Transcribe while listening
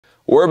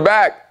We're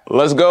back.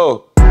 Let's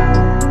go.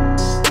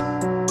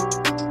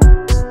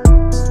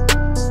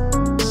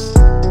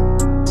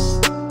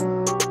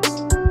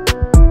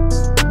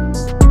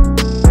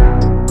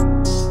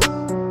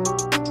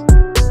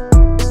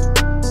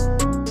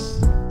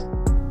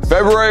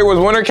 February was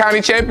Winter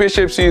County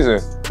Championship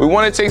season. We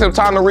want to take some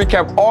time to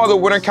recap all the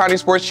Winter County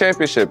Sports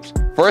Championships.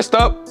 First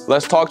up,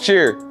 let's talk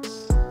cheer.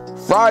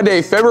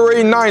 Friday,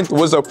 February 9th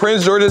was the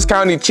Prince George's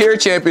County Cheer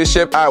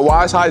Championship at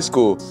Wise High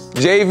School.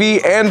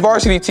 JV and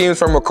varsity teams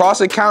from across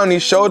the county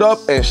showed up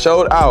and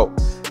showed out.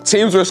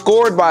 Teams were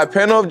scored by a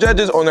panel of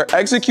judges on their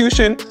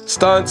execution,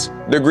 stunts,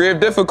 degree of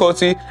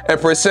difficulty, and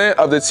percent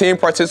of the team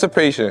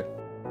participation.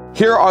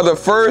 Here are the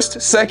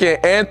first, second,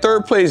 and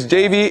third place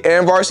JV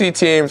and varsity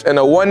teams in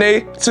the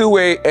 1A,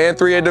 2A, and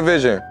 3A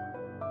division.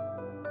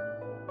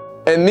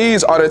 And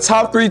these are the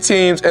top 3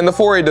 teams in the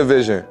 4A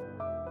division.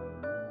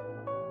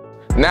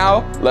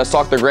 Now, let's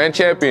talk the grand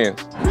champions.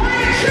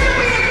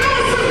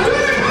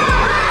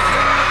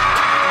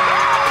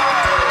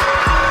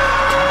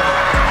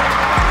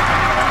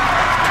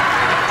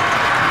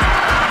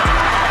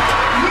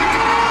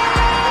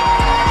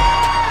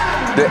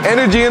 The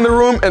energy in the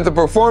room and the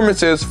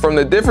performances from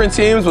the different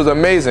teams was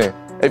amazing.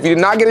 If you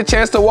did not get a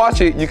chance to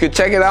watch it, you could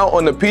check it out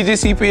on the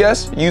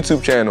PGCPS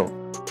YouTube channel.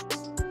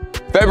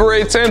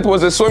 February 10th was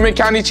the Swimming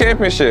County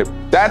Championship.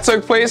 That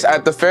took place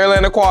at the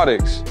Fairland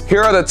Aquatics.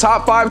 Here are the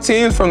top 5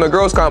 teams from the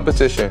girls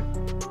competition.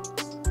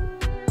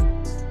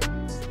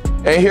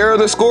 And here are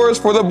the scores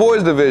for the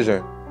boys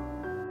division.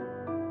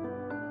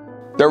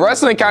 The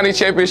Wrestling County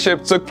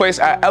Championship took place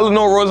at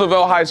Eleanor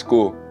Roosevelt High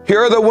School.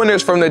 Here are the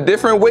winners from the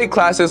different weight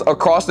classes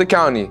across the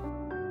county.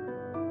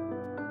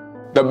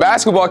 The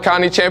Basketball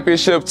County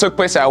Championship took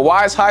place at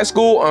Wise High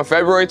School on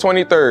February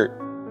 23rd.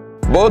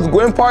 Both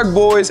Gwynn Park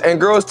boys and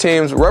girls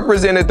teams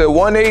represented the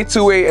 1A,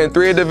 2A, and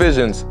 3A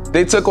divisions.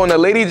 They took on the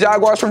Lady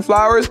Jaguars from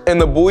Flowers and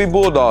the Bowie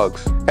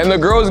Bulldogs. In the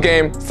girls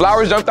game,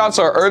 Flowers jumped out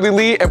to an early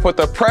lead and put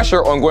the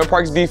pressure on Gwynn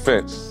Park's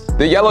defense.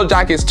 The Yellow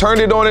Jackets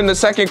turned it on in the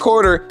second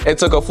quarter and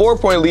took a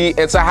 4-point lead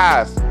into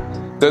half.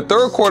 The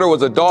third quarter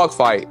was a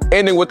dogfight,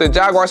 ending with the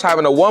Jaguars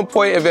having a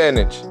 1-point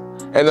advantage.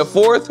 In the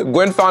fourth,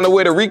 Gwynn found a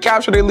way to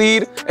recapture the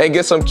lead and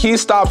get some key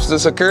stops to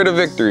secure the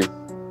victory.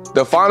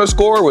 The final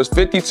score was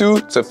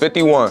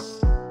 52-51.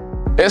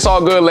 It's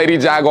all good, Lady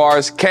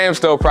Jaguars. Cam's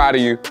still proud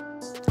of you.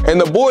 In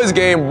the boys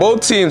game,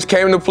 both teams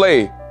came to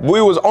play.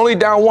 Bowie was only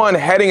down 1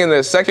 heading into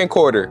the second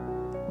quarter.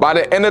 By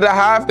the end of the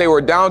half, they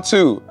were down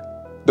 2.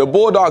 The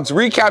Bulldogs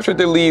recaptured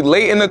the lead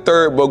late in the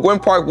third, but Gwynn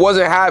Park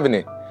wasn't having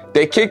it.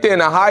 They kicked it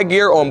in a high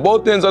gear on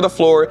both ends of the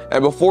floor,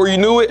 and before you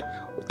knew it,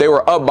 they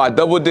were up by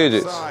double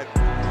digits.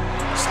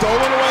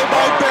 Stolen away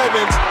by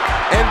Bedmans,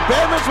 and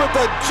Bedmans with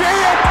the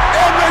jam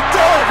and the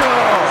dagger!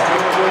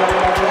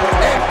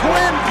 And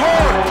Gwynn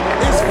Park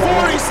is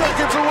 40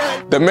 seconds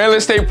away. The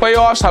Maryland State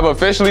playoffs have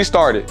officially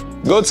started.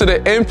 Go to the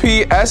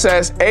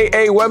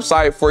MPSSAA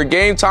website for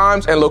game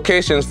times and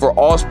locations for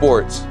all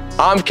sports.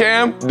 I'm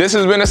Cam, this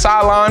has been The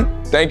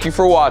Sideline. Thank you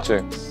for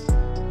watching.